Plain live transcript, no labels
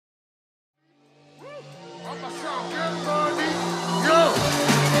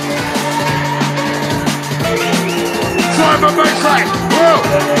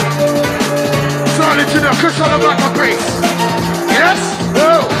push on the back of Grace. Yes?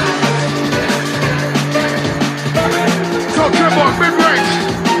 Whoa. So Kimball, mid-range.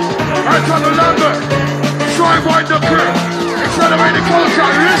 Right on the Lambert. Try and wind the curve. Accelerate the close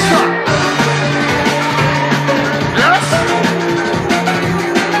out. Listen. Yes?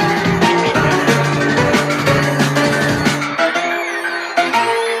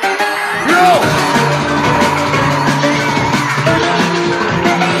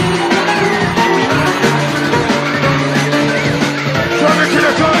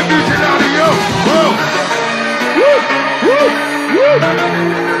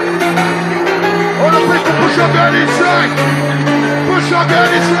 Push up on inside. Push up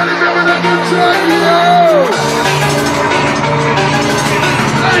on inside and remember that good time. Yo!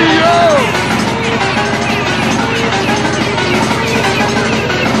 Hey, yo!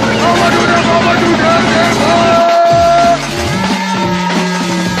 I'ma do that,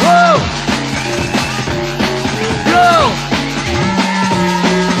 Whoa! Yo!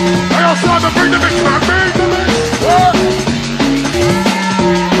 Hey, yo, Simon, bring the mix, man. Bring the mix.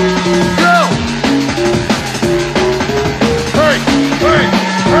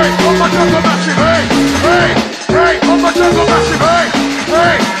 On my jungle massive, hey, hey, hey, on my jungle massive, hey,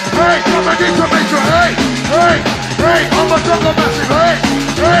 hey, hey, somebody to make sure, hey, hey, hey, on my jungle massive, hey,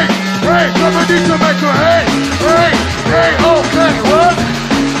 hey, hey, somebody to make sure, hey, hey, hey, okay,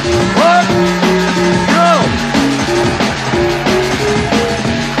 what, yo,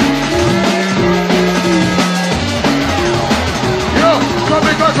 yo,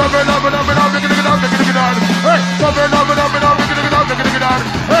 somebody got something up, hey, something up, hey, something up,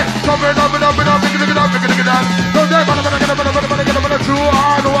 so they're gonna two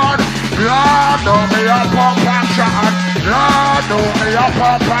on one. Lord, no, me a pump and shot. Lord, no, me a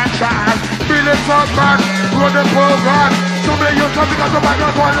pump and shot. Feel it, man, run the program. So me use something because the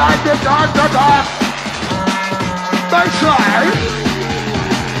background one like the dance. Bassline,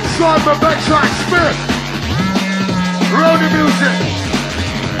 Simon Bassline, Smith. Roll the music.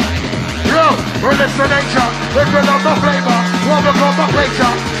 Yo, we're listening, we're gonna have the flavor, we're gonna have the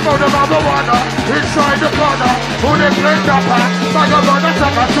picture, for the marijuana, inside the corner, who they play the part, like a man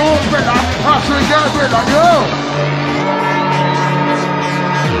attack a two filler, as we get rid of you.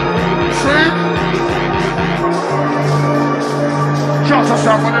 See? Just a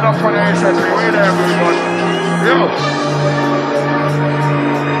second enough for the ancestry, wait there everyone. Yo.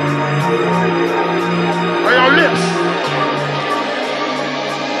 Hey, your lips.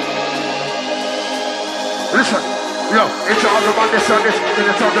 Listen, yo, it's all about this and this,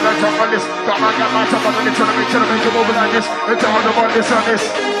 it's all about this. Come on, get my top on the make you move like this. It's all about this and this.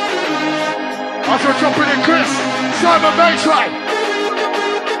 Also jumping in Chris, Simon Bassline.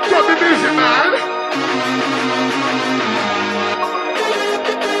 Drop the music, man.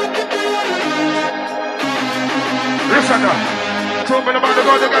 Listen now. Talking about the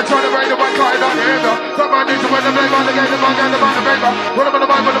God, the guy trying to bring the one car down the hill. Somebody needs to win the blame on the game, the man, the paper. What about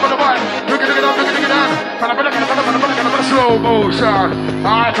the mind, Look at it down, look at it down. Slow motion.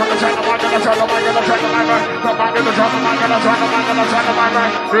 I try to turn the mic, gonna turn the mic, gonna turn the mic. The man in the turn the mic, gonna turn the mic, gonna turn the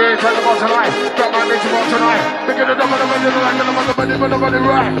mic. We turn the ball tonight. The man needs to go tonight. Look at the double, the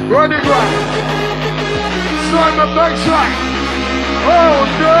right. Running right. Simon Bassline. Oh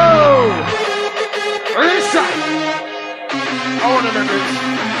no. Listen. I want to remember this.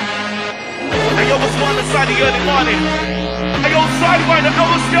 Hey, yo, what's on the side of the early morning? Hey, yo, sidewinder,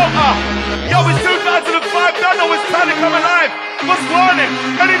 Elvis Skelter. Yo, it's 2005, I know it's time to come alive. What's warning?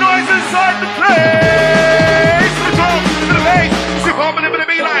 Any noise inside the place? To the drums, to the bass. Sip on in the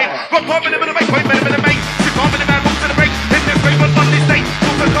beeline. Rock on in the bass, wait a minute, mate. Sip on in the man, move to the break. Hit this way, but on this day.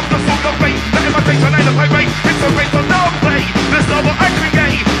 Move to come to sort of rate. Let him take on the pirate. It's a race on no play. This is what I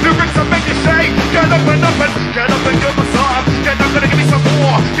create. Lyrics that make you shake. Get up and up and get up and give a song. Get up and give me some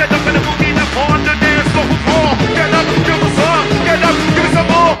more. Get up and move in the on the dance floor with more. Get up, give a song. Get up, give me some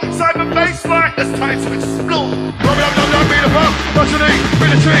more. Simon Bassline, it's time to explore. Be the phone, touch the knee, be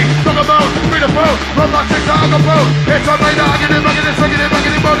the tree, talk about, be the phone, run back to the other phone. It's on my dog, get it, back it,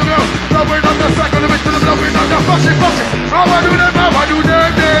 both of you. Now we're not the second, we're to the blow, we're not the fussy. How I do them, how I do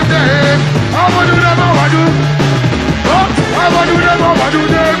them. How I do them, how I do. How I do them, how I do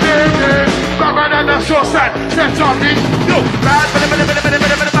them. Fatman D Shortston, steps on me. Yo, bad, bad.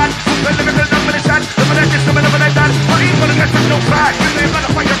 No flag, we're gonna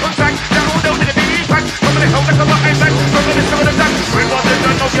fight your contact. Now we'll know the impact. Somebody hold the cover, I'm back. Somebody some of the time. We want to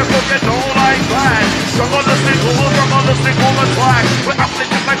know your book and don't like that. Come on, let's take all the flag. We're up to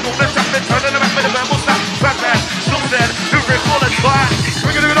my goal, let's up and turn it around with the verbal stop. Fatman, still said, you're a full of flag.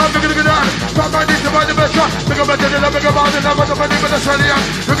 We're gonna get on. Fatman needs to find the best shot. We're gonna get it up, we're gonna get it up, we're gonna get it up,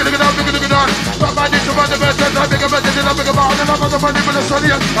 we're gonna get it up. Fatman needs to find the best a bigger message in a bigger bar than I'm on the money with the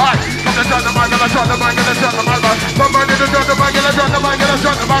sunny. Aye, from the John the man, gonna John the man, gonna John the man. Somebody to John the man, gonna John the man, gonna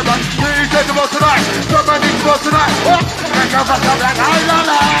John the man. Please take the most tonight. Somebody needs more tonight. Oh, make a fuck up like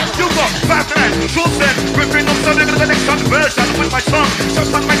you got Fatman D Shortston, ripping up something in the next version with my tongue.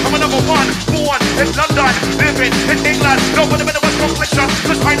 Sometimes I come number one, born in London, living in England. No one better was complexion,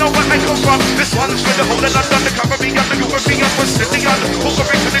 cause I know where I come from. This one's for the whole of London, the Caribbean, the European, Brazilian,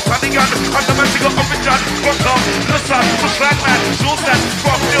 Hungarian, Italian, and the Mexico of the John, from Tom, the Sun, the Fatman D Shortston,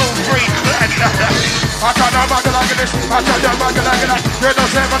 from Newbury. I can't know about like this. I can't know about like that. You don't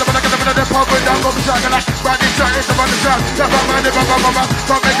say about the pub with down over the like but it's about the sound. The man, the mama,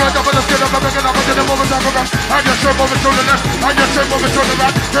 from the good of the skin of the big up to the moment of the I just trip over shoulder left. I just trip over shoulder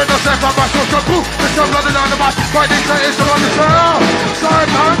right. You don't say about my social poo. There's some blood on the back. But it's on the sound.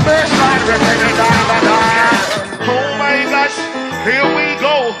 Side on baseline, ripping down the line. Oh my gosh, here we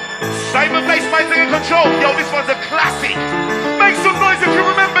go. Simon Bassline taking control. Yo, this one's a classic. Make some noise if you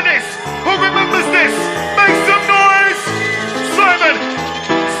remember this. Who remembers this? Make some noise! Simon!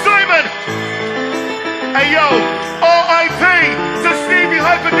 Simon! Hey yo, R.I.P. to Stevie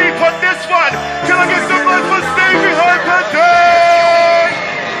Hyper Deep on this one. Can I get some noise for Stevie Hyper Deep?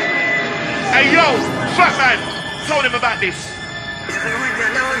 Hey yo, Fatman, told him about this.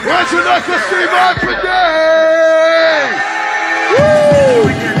 What's your noise for Stevie Hyper Deep? Woo!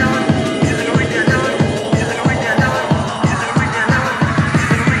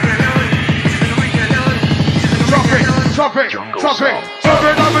 Stop it, stop it, stop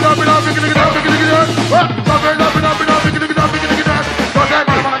it,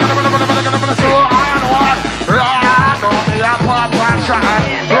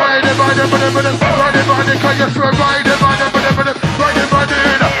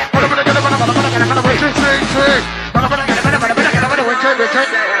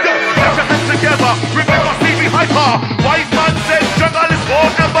 together, remember Stevie Hyper. White man says jungle is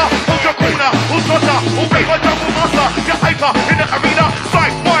forever. Hold your corner, who's hotter, who make a double master. Get hyper in the arena,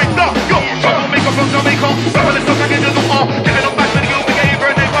 side wind up. Yo, troublemaker from Jamaica. Double is stuck in the door. Getting up back to the old behavior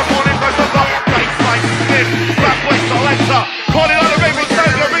and they were falling for sucker. Bassline, spin, black boy selector. Calling on the rainbow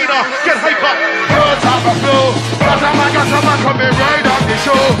side of the arena. Get hyper. First half of flow, but I'm like a summer coming right on the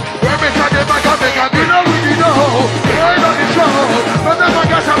show. When we try to back up, we can do no we need no right on the show. But then I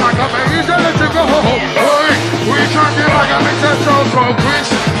got some coming, easy to go. We try to back up, it's a so quick.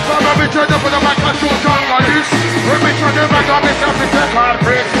 Some of it turned up with the back and shoot on like this. When we try to back up, it's a called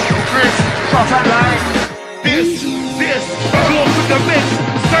Chris, shot and line. This, draw to the mix.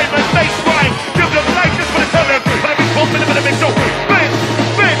 Simon Bassline, give them like this for the talent. Put them in top of the mix, so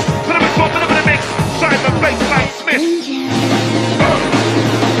bitch, put them in top of the mix. Simon Bassline Smith.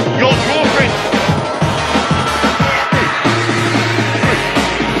 Your drawing.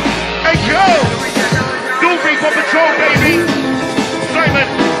 Hey yo, Newbury for patrol, baby. Simon,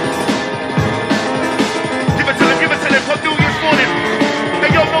 give it to them for New Year's morning.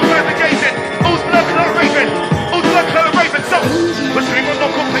 Hey yo, no clarification. Who's blood clot raving? So, between we're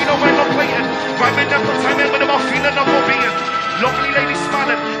not complaining, we're not playing. Rhyming them for timing, but about feeling, I'm not being. Lovely ladies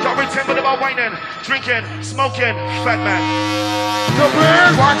smiling, Garry 10 but about whining, drinking, smoking, Fatman. The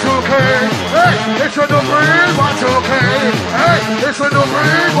brand Y2K, hey, it's a new brand Y2K, hey, it's a new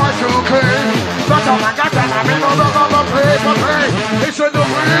brand Y2K. That's all I got, I'm in the pay. It's a new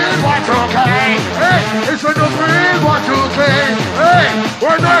brand Y2K, hey, it's a new brand Y2K, hey.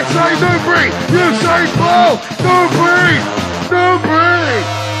 When I say Newbury, you say flow, Newbury.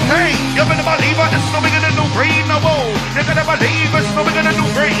 Hey, you're gonna believe it's snowing in a new breed, no whoa. You're gonna believe it's snowing in a new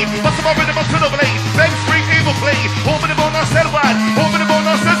breed. What's the rhythm of the blade? Bang street evil play. Home in the bone, said wide. Home in the bone,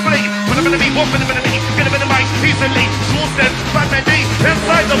 says play. Put him in the beat, walk in the me. Get him in the mic, easily. Shortston, Fatman D,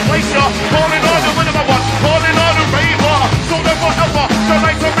 inside the place, y'all. Calling all the winner, one. Calling all the raver. So never ever. So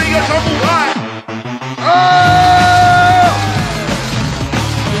like to be a trouble high.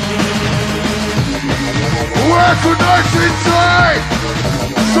 Work with us inside.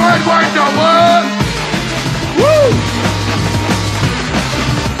 Sidewind the world. Woo!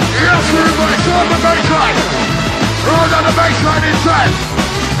 Yes, everybody, show the bassline. Roll down the bassline inside.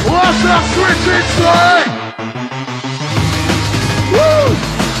 What's that switch inside? Woo!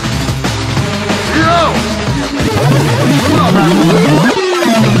 Yo!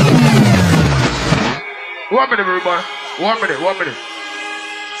 One minute, everybody. 1 minute.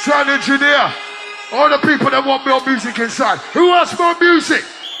 Sound engineer. All the people that want more music inside. Who wants more music?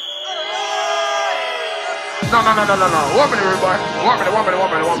 No. 1 minute, everybody. 1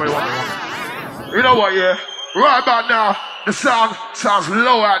 minute. You know what, yeah? Right about now, the sound sounds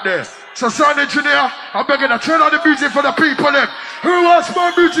low out there. So sound engineer, I'm begging to turn on the music for the people then. Who wants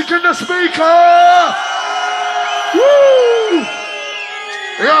more music in the speaker? Woo!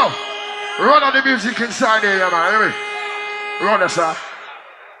 Yo, run on the music inside here, man. Hear me? Roll that, sir.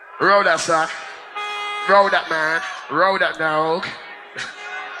 Roll that, sir. Roll that, man. Roll that, dog.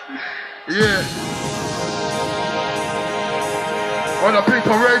 Yeah. All the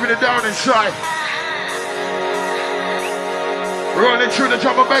people raving it down inside. Rolling through the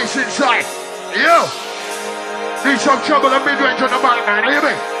drum and bass inside. Yo. Need some trouble and mid-range on the mic, man. Hear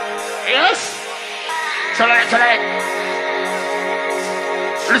me? Yes? Select.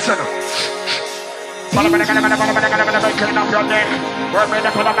 Listen. Follow me, clean up your neck. Work me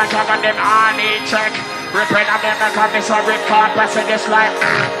to put up my cock on them, I need check. Repair up them, I come this one with card, passing this life.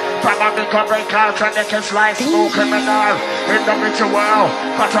 From a big covering couch and they can slice. Smooth criminal in the ritual.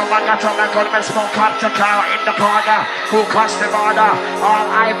 Got a man, got me smoke up to cow in the corner. Who cost the border? All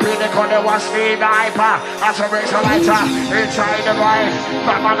IP, they call it was me, the hyper. As a razor lighter, inside the ride.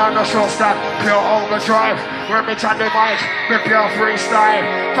 Fatman on the Shortston, pure overdrive. We're me on the mic, with pure freestyle.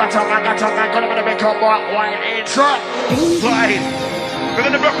 Got a man, gonna make up what wine inside. Slide. We're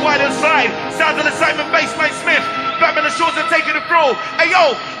gonna rock wide inside. Sounds of the Simon Bassline Smith. Fatman D Shortston taking the throw. Hey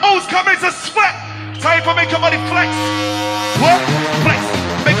yo, O's coming to sweat. Time for make your body flex. What? Flex.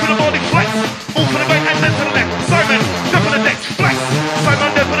 Make your body flex. Move to the right and then to the left. Simon, step on the next. Flex.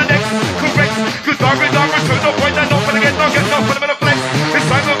 Simon, step on the next. Correct. Good Garry, turn no point and don't for the get, don't get, don't for the flex. It's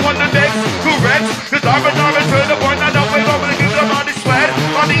Simon on the next. Correct. Good Garry, turn the point and don't wait over the give the body sweat.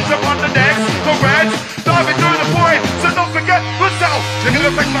 My knees up on the next. Correct. Diving through the point. So don't forget what's out. You're gonna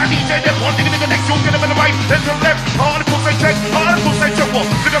affect my DJ, then one thing in the next. You'll get them in the right, then to the left. All the course I check, all the course I check. Look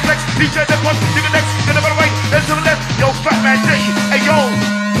at flex, DJ, then one thing in the next. Get them in the right, then to the left. Yo, Fatman D, hey yo.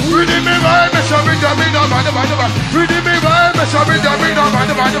 Reading me right, me shall be done, no man. Reading me right, me shall be done, no man.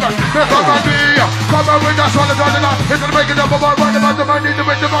 Come on, come on with that solid on the line. It's gonna make it up about one about the man, need to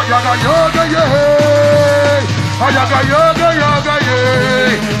make the man. Yaga, yeah. Yaga, yeah.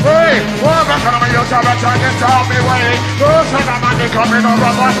 Hey, walk up on me, you shall be trying to tell me way. Those are the man, they coming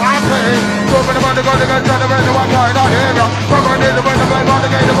over my party. Go for the man, they go to get the man, the one guy, not here. Come on, the man, the man, the man, the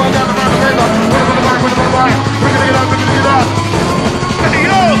man, the man, the man, the man, the man, we're gonna get up. Hey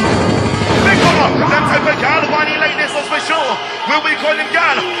yo, big up, them type of gal, whiny like this, that's for sure. Will we call him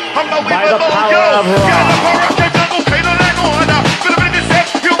gal? I'm not with the ball, yo. Gal, the power of the jungle, okay, no, let go, for the minute set,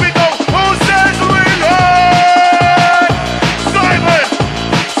 here we go. Who says we learn?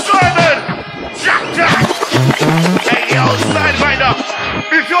 Simon, Jack. Hey yo, sidewinder,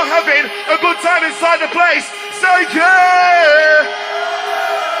 if you're having a good time inside the place, say yeah.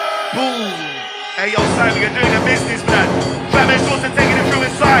 Boom. Hey yo, Simon, you're doing a business plan. Fatman D Shortston taking it through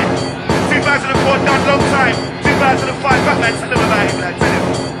inside. 2004, done long time. 2005, Fatman, tell him about it, lad, tell him.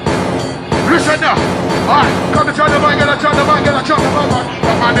 Listen now. Alright, come to try the man, get a chat the man.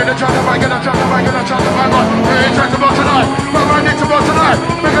 Fatman did the chat the man, get a chat the man. We ain't chat about tonight. Fatman needs about tonight.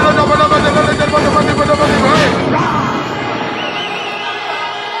 Make it a double.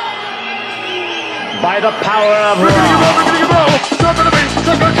 By the power of love. Jump on the beat,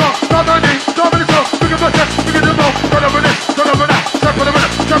 jump on the top, jump on the top, pick up the chest, pick it up, turn over this, turn over that, jump on the middle,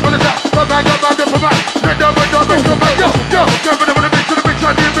 jump on the top, come back, get down, yo, jump on the beat to the bitch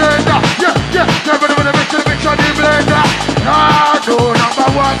on the blender, yeah, jump on the beat to the bitch on the blender, nah, do number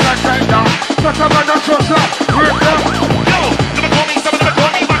one contender, Fatman D Shortston, rip them. Yo, never call me, some of them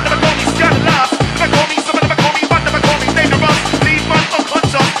call me, but never call me scandalous. Never call me, some of them call me, but never call me dangerous. Leave man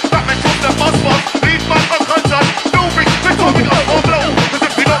unconscious, Fatman D Shortston boss. Leave man unconscious, no ring, we're talking up or blow. Cause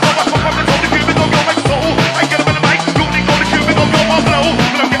if we don't know what's from the top, the cubic of your right soul. I get up in the mic, you only go the cubic of your one blow.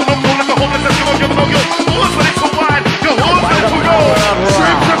 But I'm giving up all like a homeless, that's what I'm giving up your horse when it's so wide, your horse when it's so low.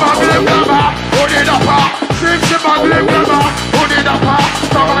 Slims in my blame grandma, who did a pa? Slims in my blame grandma, who did a pa?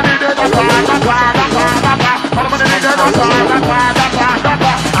 Somebody did a pa.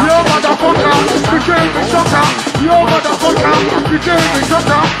 Yo motherfucker, you can't be shut. Yo motherfucker, you can't be shut.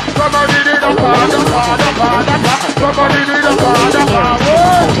 Somebody did a pa. Somebody did a pa.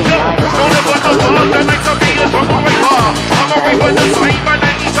 Don't ever know the nights of being a drunk raver. I'm a raver, the same, and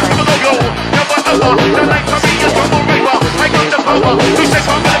I need to give a go. Never ever, the nights of being a drunk raver. I got the power to shake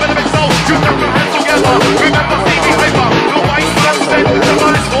on the living soul. You got your hands together. Remember, Stevie Hyper. No ice, that's it. The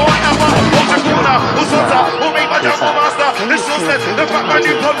ball is forever. Hold the corner, who's on top, who made my jungle master. It's so sad, the fact my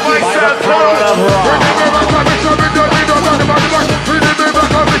new pop myself.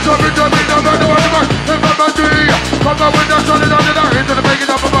 Come on with that solid on the into the making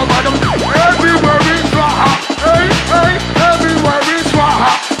up about everywhere is swaha. Hey, everywhere is swaha.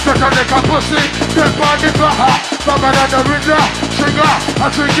 Such a lick of pussy, dead body swaha. Come on the ringer, sugar, I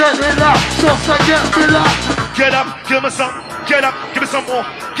should get me up, just to get me up. Get up, give me some, Get up, give me some more.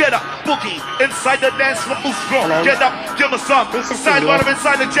 Get up, boogie. Inside the dance floor, move strong. Hello. Get up, give me some. Side bottom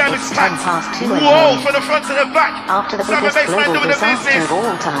inside the jam is It's packed. 2:10 Whoa, a.m. from the front to the back. After the Simon biggest Bassline global doing the disaster business. of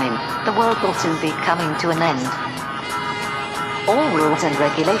all time, the world will soon be coming to an end. All rules and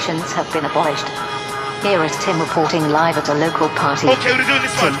regulations have been abolished. Here is Tim reporting live at a local party. Okay, we're doing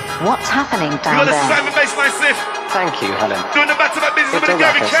this Tim, one. what's happening You down got a there? Simon Bassline sniff. Thank you, Helen. Doing the back-to-back business It's with a the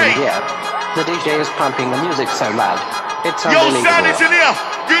Garry ruckus in K. here. The DJ is pumping the music so loud. It's Yo, sound unbelievable. engineer,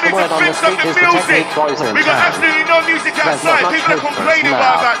 you need to The word on the fix up street the is the music. technique boys are in We got town. absolutely no music There's not outside. much People are hope for us complaining now.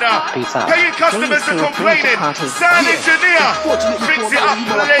 about that now. Peace out. Paying customers are Please feel free to complaining. party. Sound engineer, fix it up,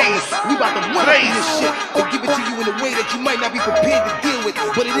 please. We about to run up in this shit and give it to you in a way that you might not be prepared to deal with,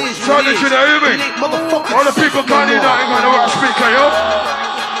 but it is Sound what it is. engineer, hear me? It ain't motherfucking All the people no can't hear more. that, ain't gonna watch speaker, yo.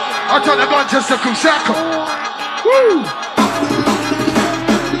 I thought they're going just a Kusaka. Woo!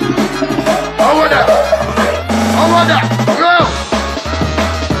 I want that. I want that. Yo!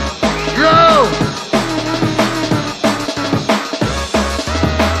 Yo!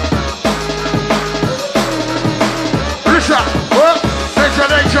 Listen, what? Nature,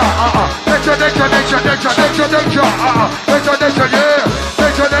 nature, nature, nature, nature, nature, nature, nature, nature, nature, yeah.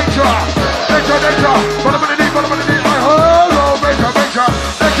 Nature, nature, nature, nature. Follow me the knee, follow me the knee. Hello, nature, nature,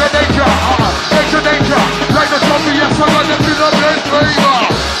 nature, nature, nature, nature. Like the zombie, yes, I got them in the place, flavor.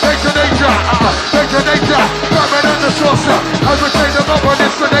 Nature, nature, nature, nature. Grabbing on the saucer. As we take them up on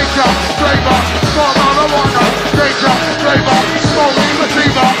this, the nature, flavor. Small marijuana, nature, flavor. Smoke,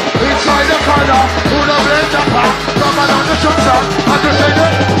 sativa. Inside the color, who the blend up, grabbing on the saucer. As we take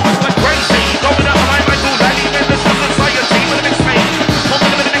them. Like crazy, going up behind my cool lady in the society with a mixed mate.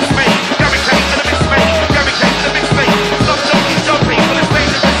 Woman with a mixed mate. Garry K with a mixed mate. Garry K with a mixed mate. Stop jumping with a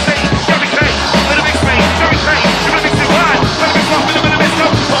stage of insane. Garry K with a mixed mate. Garry K, you're gonna mix it right. Gonna mix one with a mix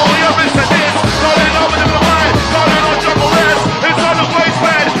up. All the others are this. Calling on with a little high. Calling on jungle less. It's on the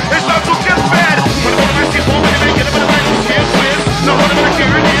waistband. It's not to get fed. But I'm gonna see forward and make it a bit of a skin twist. No one gonna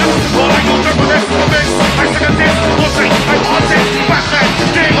hear it is. All I go jungle less for mix. I second this. We'll take. I want it. Bassline.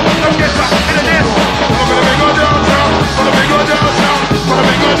 Game. Don't get up. In the this. I'm gonna make go downtown. Gonna make go downtown. Gonna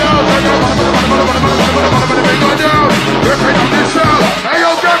make go downtown. Gonna make go down. We're playing on this sound. Hey yo,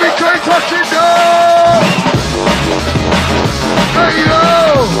 Garry K, touch it down. Hey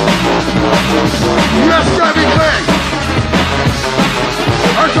yo. Yes, Garry K.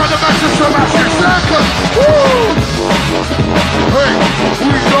 I'm trying to match this some second. Woo! Hey,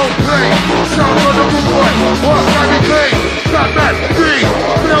 we don't play. Sounds on the good boy. What Garry K? Fatman D.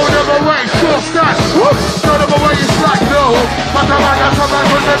 Blow them away. Short stand. Woo! Blow them away. It's like no. But I'm like somebody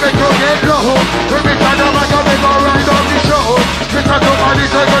will never go get low. When we turn them like we go right on the show. It's a nobody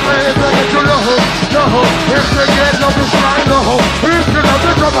take it away. It's like too low. Low. If they get low, it's like low. If you love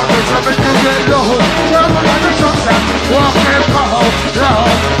the trouble, it's like you get low. Come on, like a short stand. Walk and pow. Low.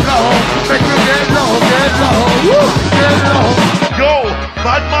 Low. Make you get low. Get low. Woo! Get low. Yo,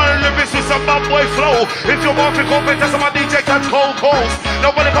 bad man lyrics with some bad boy flow. If you want to compete, that's my DJ catch cold calls.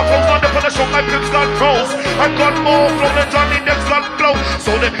 Nobody can close on the fun show, my pips got pros. I got more flow than Johnny Depp's got blow.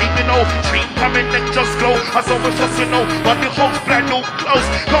 So the people know, dream coming neck just glow. I saw we just know, but the host brand new clothes.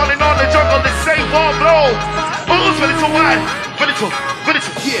 Calling on the jungle, the same one blow. Who's ready to wide? Ready to,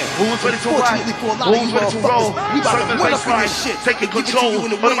 Yeah, who's ready to ride? unfortunately for a lot of Who's you ready to roll? motherfuckers, we about to Simon run up in Bassline, this shit. taking and give it to control. you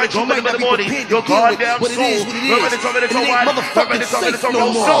in a What way am I that you doing might in not the be morning? prepared to Your deal with, goddamn but it soul. is what it Ready is. to It ain't wide. motherfucking safe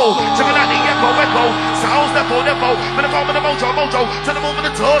no more. Soul. Checking out the echo. Sounds that for the bow. When I'm on the mojo. To the movement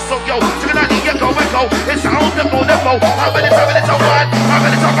of the torso, yo. Checking out the echo. It sounds that for the bow. I'm ready to wide. I'm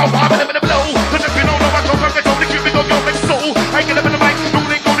ready to go. I'm ready to blow. Cause if you don't know I go perfect on the cupid go, yo, make soul. I get up in the mic.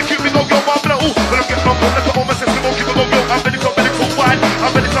 Ruling go the cupid go, yo, I blow. When I'm getting on the go, my system won't keep it go, yo. I'm ready to wide.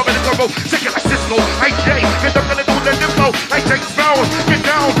 I'm ready to go. Check it like Cisco. I J. Get up gonna do let them know. I take Sprout. Get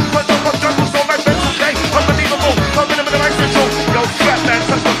down. But don't fuck jungle so my bed today. Unbelievable. I'm in the mic central. Yo, Fatman,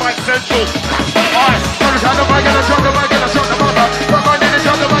 touch the mic central. Alright. Shut the mic and I shut the mic and I shut the mic. Come on, need to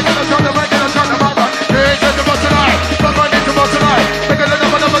shut the mic and I shut the mic and I shut the mic. Hey, get the bus tonight. Come on, need to bus tonight. Take a little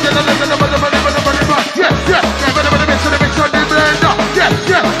bit of it, yeah, yeah. Give it a bit of mix on the blender. Yeah,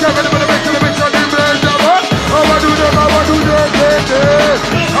 yeah. Give it a bit of mix on the blender. What? I want to do them. I want to do them.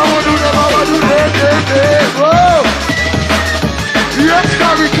 Whoa. Yes,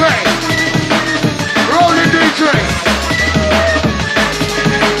 Garry K. Rolling DJ.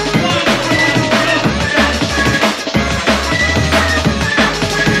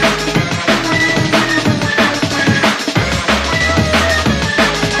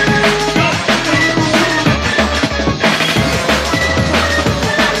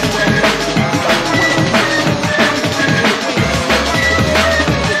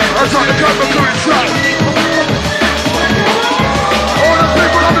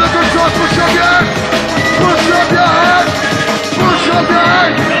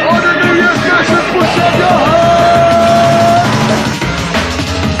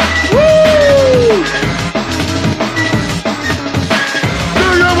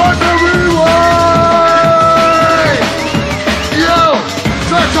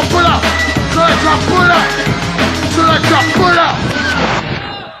 Selector, pull up. Selector, pull up. Selector, pull up.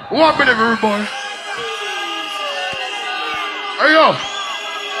 1 minute, rude boy. Hey, yo.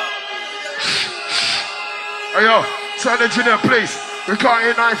 Hey, yo. Sound engineer, please. We can't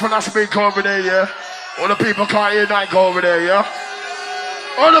hear night from that speaker over there, yeah? All the people can't hear night go over there, yeah?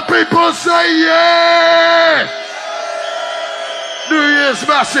 All the people say, yeah! New Year's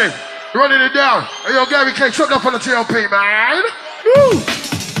massive. Running it down. Hey, yo, Garry Cake, shut up on the TLP, man. Woo!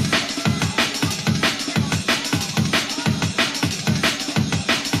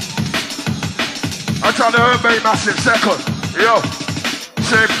 I'm trying to earn massive second. Yo,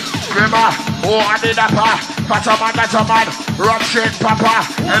 Sim, Grimmer, oh, I did that pa. Fatman, that's a man. Run shit, papa.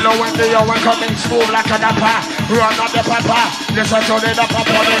 Hello, Wendy, yo, we're coming smooth like a napper. Run on the papa. Listen to the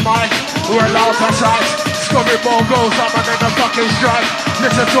papa on the mic. We're out of sight. Scurry ball goes up and then the fucking strike.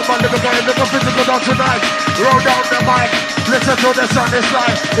 Listen to my little guy, little physical down tonight. Roll down the mic. Listen to the sound, it's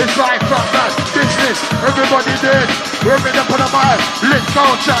like Fatman, business, everybody dead. We're in up on the mic. Lick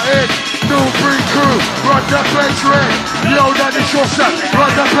down, chat in. New breed crew, run the place red. Yo, Daddy Shortston,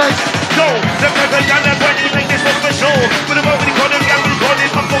 run the place. Yo, the perfect guy that when he make this one for sure. But the moment he called him, we called him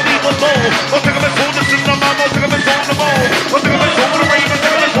unbelievable. I'll take him and soul, this is the mom, I'll take him and soul the ball. I'll take him and soul the raven,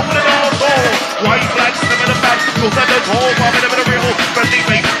 take him and soul the all. White flags, them in the back, you'll let the tall, bomb in the real. Believe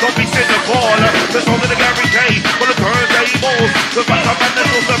me, don't be sitting the fall. The soul of the Garry K, for the turntables. The Fatman D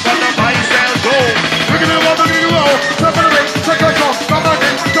Shortston, the my sound go. We're gonna roll, step on the ring, take a call, come on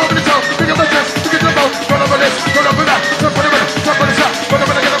in, go to the top, pick up the chest, pick it up, go over this, go over that, step on the ring, step on the shot, go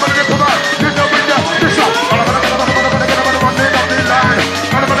over the get up on the provide, get up in there, this up, get up on the line,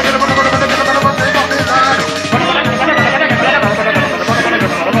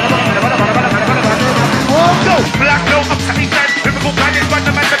 Go, black belt, upside down, typical plan is run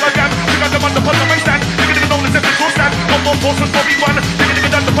the man, the jam, you got them on the bottom of my stand, you can even know this is the short stand, one more force with Bobby one, you can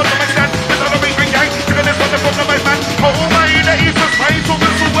even on the bottom of my stand, with all the ring gang, you can just run the front of my man, oh my, the east is fine, so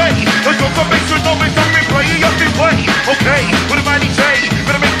this away, the joker makes you know it's time to play, you have to play, okay, with a mighty J,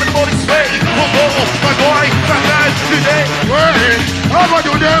 gonna make the body sway, oh, my boy, that man, today, wait, how I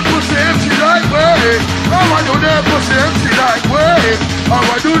do them pussy empty like wait, how I do them pussy empty like wait, how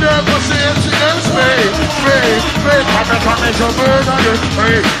I do them pussy empty them spade, come to murder it,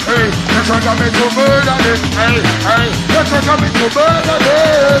 hey, let's come to murder it, hey, let's come to murder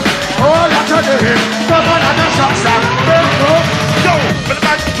it, oh, that's a day, come on, and the shots are, yo, for the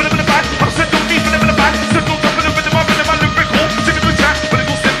back, I'm set on deep, for the back, set on top of the rhythm, I'm in my lyrical, sing it to chat, but it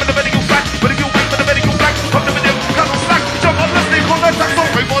goes sit for the medical flat, but if you wait for the medical flat, come to the video, cut on slack, jump on the stick, on the attack, so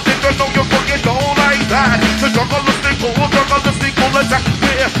pray more than you know you're fucking don't like that, so jump on the stick, on the attack,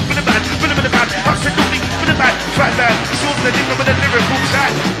 where, for the back, I'm set on deep, for the back, flat man, shows the deep with the lyrical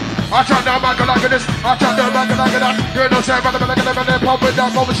chat. I try down back like this, I try down back like that. You know, say, but the pop with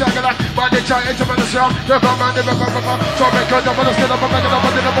that, pop with shaggy like. But they try into the show, never mind, so make a double the skill of a regular,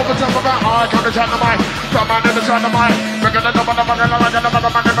 but in the moment of a I can't try the mind, come on, never try the mind, make a double the money,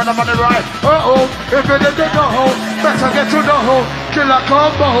 right. If it didn't know, better get to the hole, kill a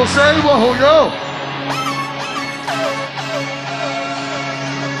combo, say, whoa, yo.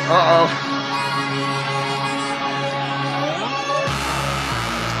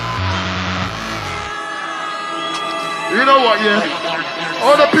 You know what, yeah?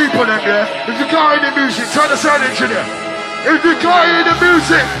 All the people in there, if you can't hear the music, tell the sound engineer. If you can't hear the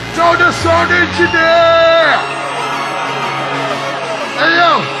music, tell the sound engineer. Hey,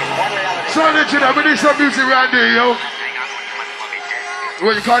 yo. Sound engineer, we need some music around here, yo.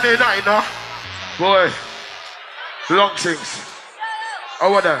 Well, you can't hear nothing now. Boy. Long things.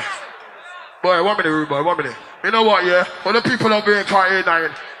 Oh, what that? Boy, 1 minute, rude boy, 1 minute. You know what, yeah? All the people over here can't hear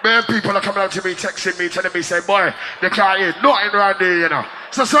nothing. Man, people are coming out to me, texting me, telling me, say, boy, they can't hear nothing around here, you know.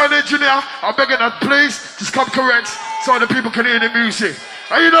 So, sound engineer, I'm begging that, please, just come correct so the people can hear the music.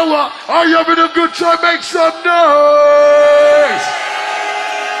 And you know what? Are you having a good time? Make some noise!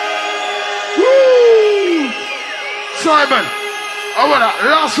 Woo! Simon, I want that.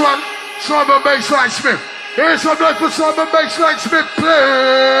 Last one, Simon Bassline Smith. Here's some noise for Simon Bassline Smith,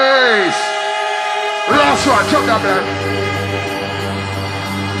 please. Last one, chop that, man.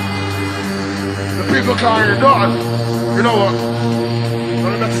 The people can't hear nothing. You know what?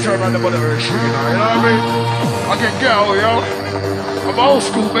 I'm not to turn around the mother and shit, you know what I mean? I get ghetto, yo. I'm old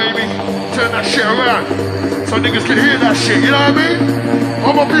school, baby. Turn that shit around so niggas can hear that shit, you know what I mean?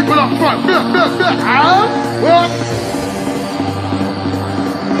 All my people up front. What?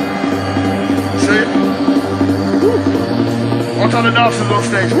 See? What's on the dancers on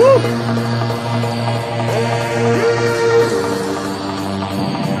stage? Woo!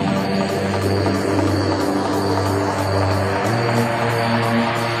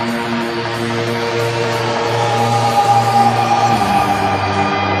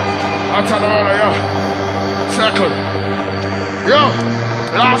 turn around, yo. Circle. Yo.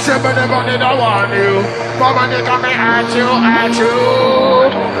 Last time I never did I want you. Mama nigga me at you.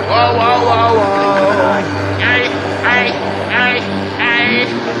 Wow, wow, wow, wow. Hey.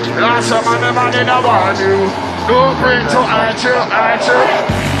 Last time I never did I want you. No bring to at you.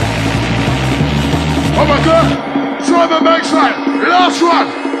 Oh my God. Simon Bassline. Last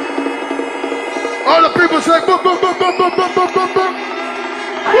one. All the people say boom, boom, boom, boom, boom, boom, boom, boom, boom.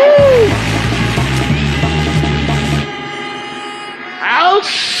 Woo! Oh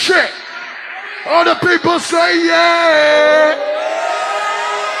shit! All the people say yeah!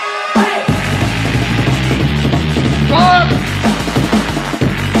 What?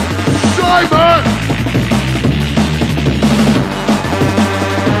 Simon!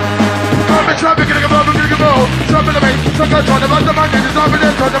 Traffic in the go, jump in the main, suck out, turn about the man, it's not with it,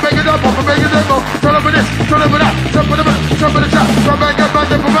 turn to make it up, make it up, turn over this, turn over that, jump in the chat, come back, get back,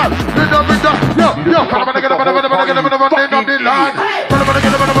 get back, yo, come on, get up on the line, come on, get up on the line.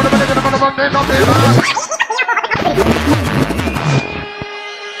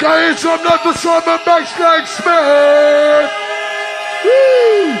 Guys, I'm not the Simon Bassline Smith.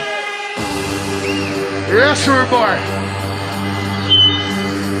 Yes, sir, boy.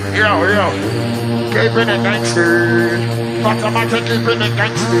 Yo, keeping it gangster. Fatman D keeping it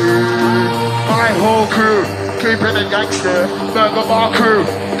gangster. My whole crew keeping it gangster. Burger Bar crew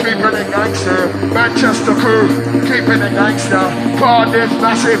keeping it gangster. Manchester crew keeping it gangster. Cardiff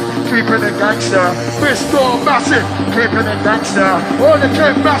massive keeping it gangster. Bristol massive keeping it gangster. All the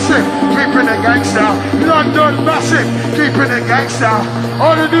Kent massive keeping it gangster. London massive keeping it gangster.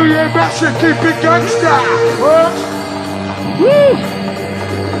 All the New Year massive keeping gangster. What? Woo!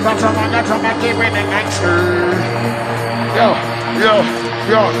 That's a man keeping it gangster. Yo,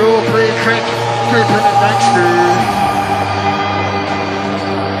 no play trick, keeping it gangster.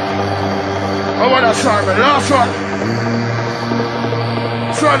 Oh, what a Simon, last one.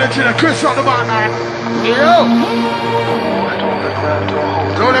 Silent to the Chris on the man, man. Yo.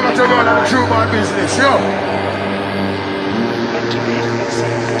 Don't ever tell me all that true man business, yo.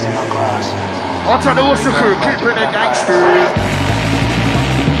 I'll tell the what's the crew, keeping it gangster.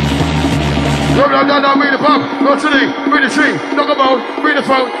 No, read the pub, go to the, read the tree, knock about, read the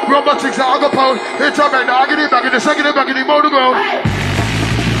phone, rub my things out, I go pound, hit up and I get it back in the second, back in the motor ground.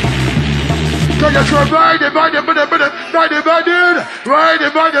 Can you try ride it,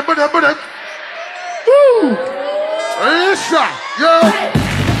 woo! Listen, yo,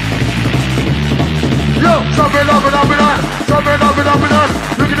 something up and on. Look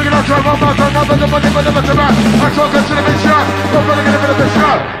at that drive on my tongue, I'm the money, I talk to the big shot, I'm gonna get a bit of a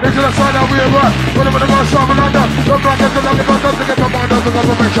shot. Into the side that we are right, when I'm gonna go south and London, don't back into the gun, don't get my mind up the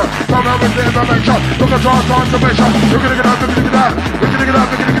information. Come out with the information, look at our transformation. You're gonna get out,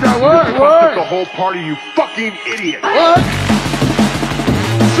 what? The whole party, you fucking idiot. What?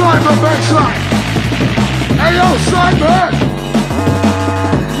 Simon Bassline. Hey yo, Simon.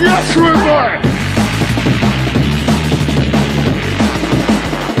 Yes, rude boy.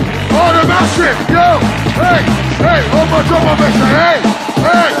 Oh, the massive, yo, hey, on my top of it, hey,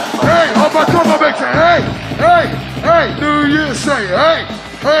 on my top of it, hey, New Year say, hey.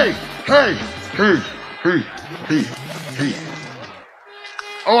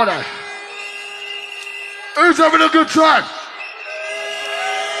 All that. Who's having a good time?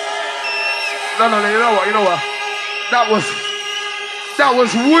 No, you know what? That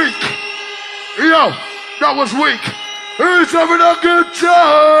was weak. Yo, that was weak. Who's having a good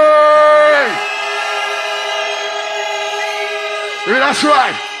time? Yeah, that's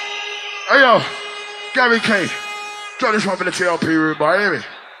right. Hey yo, Garry K. Drop this one for the TLP room, boy, hear me?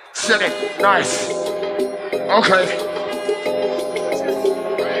 Set it, nice. Okay.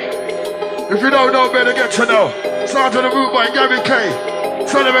 If you don't know, better get to know. Start to the root by Garry K.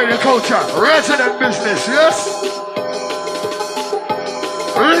 Celebrating culture, resident business, yes?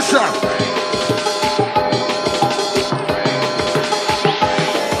 Listen.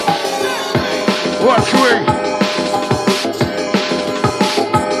 Watch me.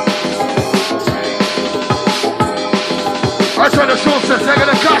 I tell the Shortston, taking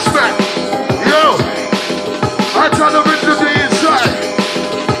the cash back. Yo, I tell them into the inside.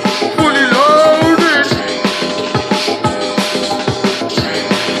 Fully loaded.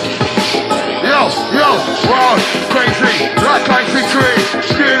 Yo, wow, crazy, like icy tree.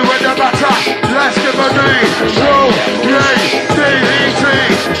 Skin with the batter, let's give a dream. Whoa, yay, D-E-T.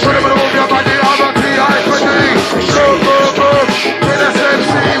 Put him in the wall, your body, I'm a T-I-P-D. Boom, boom, boom, with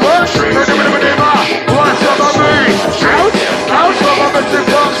SMC, what? Put him in the Medema, what's up on me? Out from a Mr.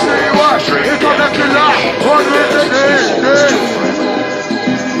 Pop, see what? Here come the killer, one with the day.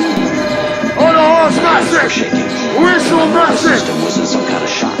 Pause massive. Whistle massive. System was in some kind of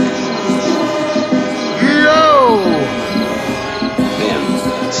shock. Yo. Then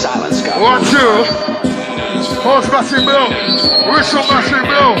silence got 1, 2. Pause massive blow. Whistle massive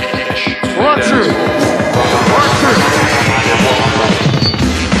blow. 1, 2. 1, 2.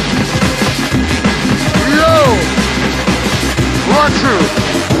 Yo. 1, 2.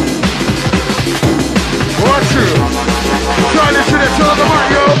 1, 2. Try this to the top of the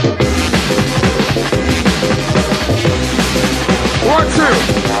mic, yo. 1, 2.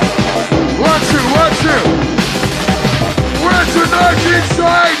 1, 2, 1, 2. We're tonight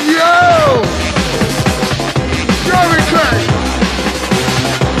inside, yo. Garry K.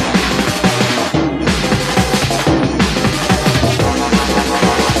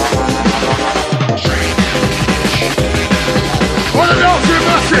 What an ultimate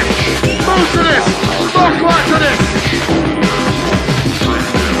massive. Move to this. Smoke right to this.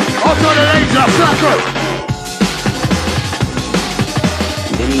 Onto the laser circle.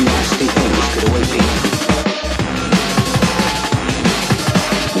 Many nasty things could await me.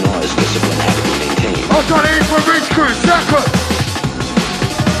 Noise discipline had to be maintained. Onto the east for Beach Crew circle.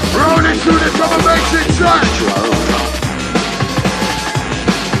 Rolling through the double bass inside. To our own.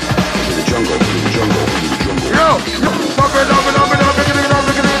 Into the jungle, into the jungle, into the jungle. Yo, fuck it up, hey, fuck it up,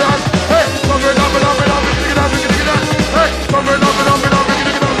 hey, fuck it up,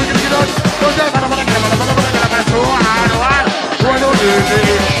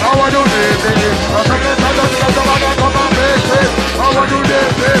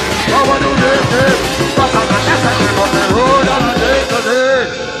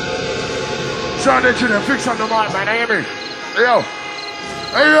 Sound engineer, fix on the mic, man, hear me? Hey yo,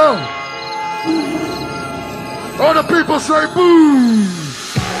 hey yo. All the people say boo.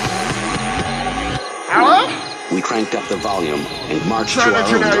 Hello? We cranked up the volume and marched Sound to our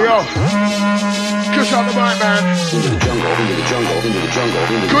own engineer, yo. drum. Kiss on the mic, man. Into the jungle, into the jungle, into the jungle,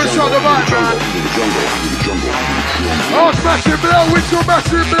 into the Kiss jungle, on the mic, man. into the jungle, into the jungle, into the jungle. Oh, smashing blow, whistle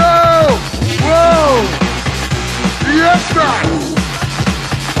massive blow! Whoa! Yes, man!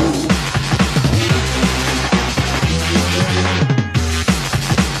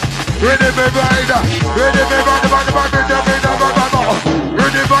 Ready, me rider! Ready, me rider! Ready, me rider!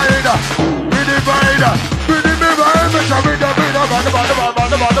 Ready, rider! Ready, me rider!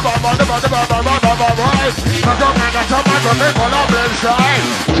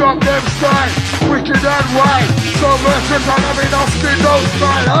 Drop them style, wicked and wide. So versatile, I mean, I'll spin those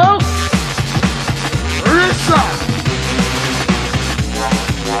style, oh? Rissa!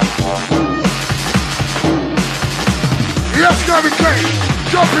 Yes, Garry K,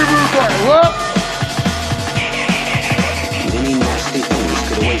 jumping rude boy, what? Many nasty things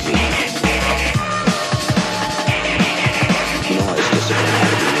could await me. Noise discipline had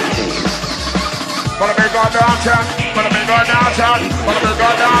to be maintained. Wanna be going downtown, wanna be going downtown, wanna be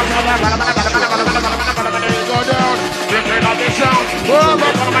going downtown, go down, ripping up the sound. Oh, but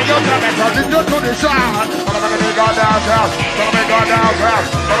wanna be going downtown, listen to the sound. Wanna be going downtown, wanna be going downtown,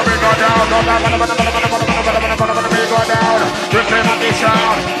 wanna be going down, wanna be going down, ripping up the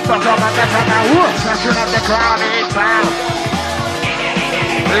sound. Touch up on the town, whoop, touching up the crowd in town.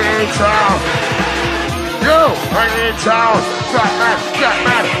 In town. Yo, in town, Fatman,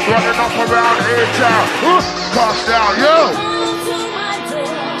 running up around in town. Toss down, yo.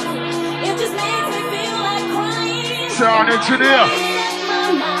 Sound engineer.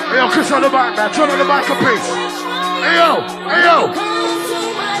 Hey yo, kiss on the back, man. Turn on the mic a piece. Hey yo, hey yo.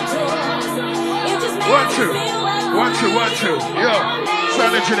 1, 2, 1, 2, 1, 2. Yo,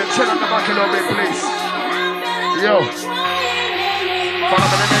 sound engineer, turn on the mic a little bit, please. Yo. Follow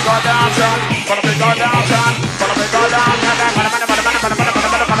me, go downtown. Follow me, go downtown. Follow me, go downtown. Follow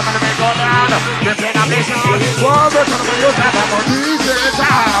me, go down. Ripping up this sound. Whoa, but follow me, you have a DJ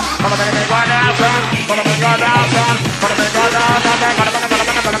time. Follow me, go downtown. Follow me, go downtown. Follow me, go downtown.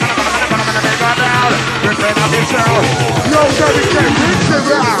 Follow me, go down. Ripping up this sound. Yo, Garry K, mix it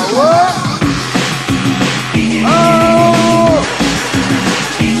round. What? Oh!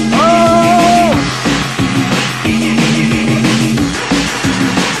 Oh!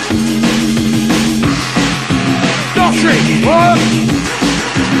 What?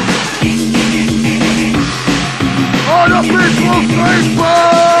 All the people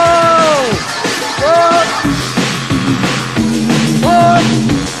baseball! What? What?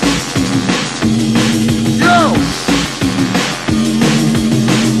 Yo!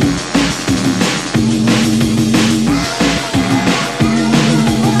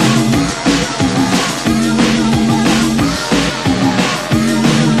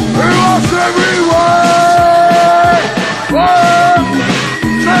 Who wants everyone? Whoa!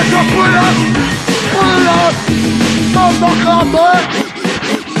 Let's go put up! on, boy.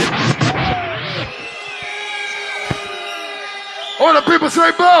 All the people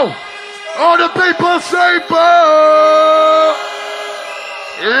say boo. All the people say boo.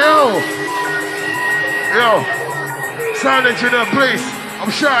 Yo. Sound engineer, please.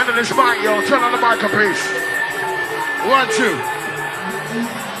 I'm shouting on this mic, yo. Turn on the mic, please. 1, 2.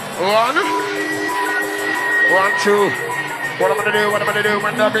 1, 2. What am I gonna do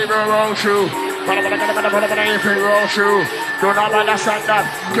when the people roll through? What am I gonna if it roll through? Do not understand that.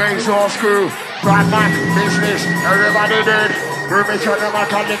 Gangs all screw. Fatman business, everybody did. We make sure them on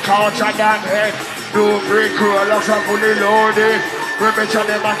the couch and down head. Do break crew, lots of fully loaded. We make sure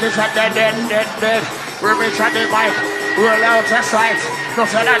them kids are dead. We make sure the mic roll out the sight. No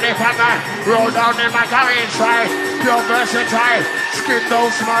say that they man, roll down the mic or inside. Pure versatile, skin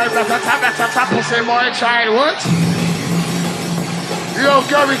don't smile, better pussy boy child. What? Yo,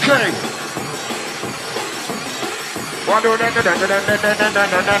 Garry King. One do that.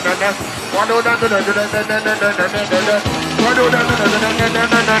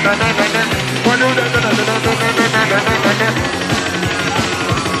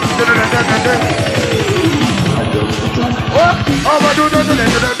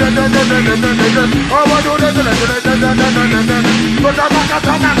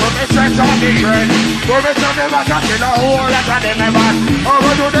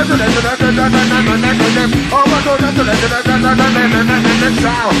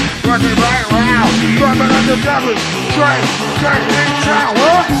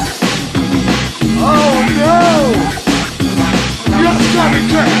 Oh no! Yes, Garry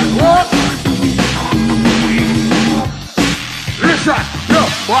King. What? Listen, yo,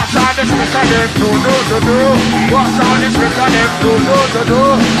 what's on this recording? Do. What's on this recording? Do.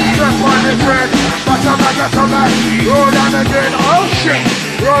 Step on the train, but I'm not. Roll down again, oh shit.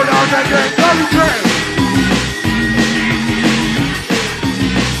 Roll down again, Garry King.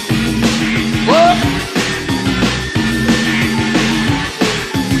 What?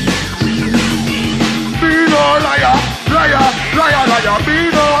 Be no liar. Be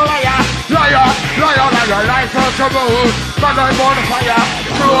no liar. Life out of the hood, but I'm on fire.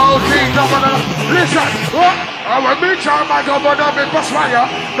 Two old things up on the... Listen, what? I will meet your man over the big bus fire.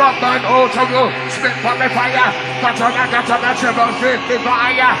 Not man out of you, spit from the fire. But I'm not got a match about 50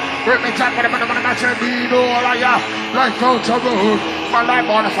 fire. With me talking about the match and be no liar. Life out of the hood, but I'm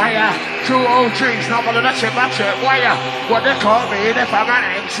on fire. Two old things, not on the match wire. What they call me, if I'm an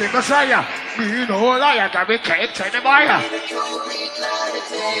MC Messiah. Be no liar, got me cake, take the fire.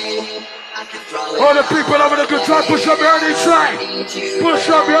 All the people having a good time, push up your hand inside. Push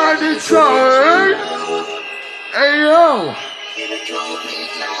up your hand inside. Hey yo.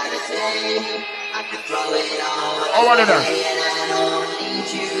 I want to know.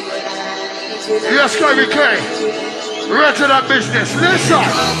 Yes, Garry King. Right to that business. Listen.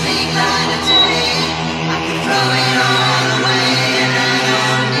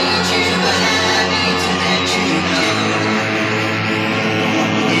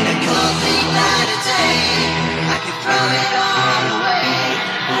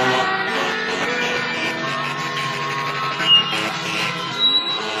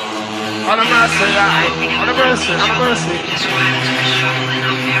 On the mercy. 1,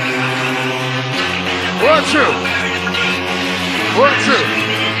 2. 1, 2.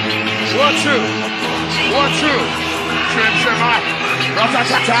 Trips him up.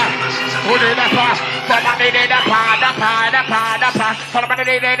 Ratata. Who did that pass? Somebody did that pa. Somebody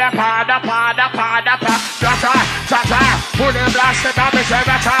did that pa. Tata. Who did blast it up? It's a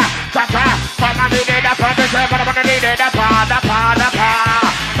tata. Somebody did that pa. Somebody did that pa.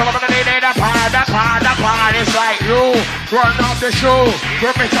 It's like you run up the show.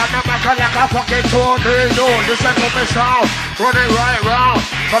 Rip it on the back like a fucking tornado. Listen to me sound. Run it right round.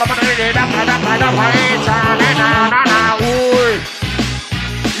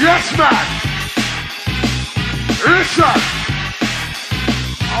 Yes, man. Listen.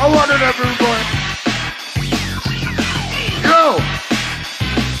 I wanted everyone.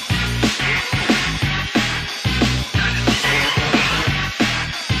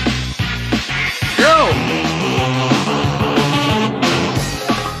 Yo.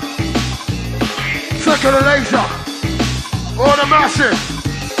 Second the legs up. All the massive.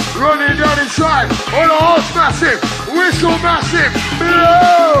 Running down inside. All the horse massive. Whistle massive.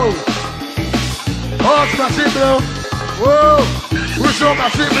 Blow. Horse massive blow. Whoa. Whistle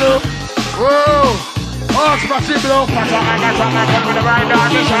massive blow. Whoa. Horse massive blow. With the right down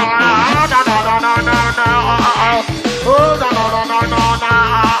the shower. No.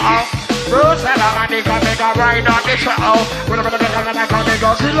 Bruce and I'm going to right on the show. When I'm gonna make a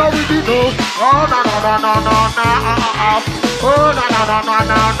go, she love me, do. Oh, no. Oh, no.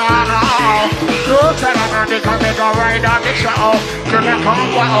 Don't tell her they can make a ride on the show. Can I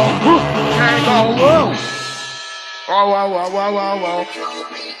come, wow. Can't go, whoa.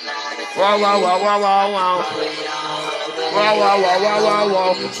 Wow.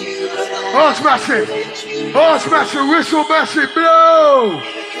 Oh, smash it, whistle, massive, blow!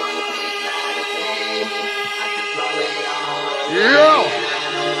 Yo!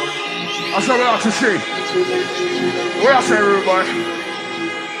 That's what we have to see. We are saying, rude boy.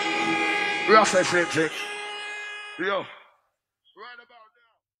 We are saying same thing. Yo.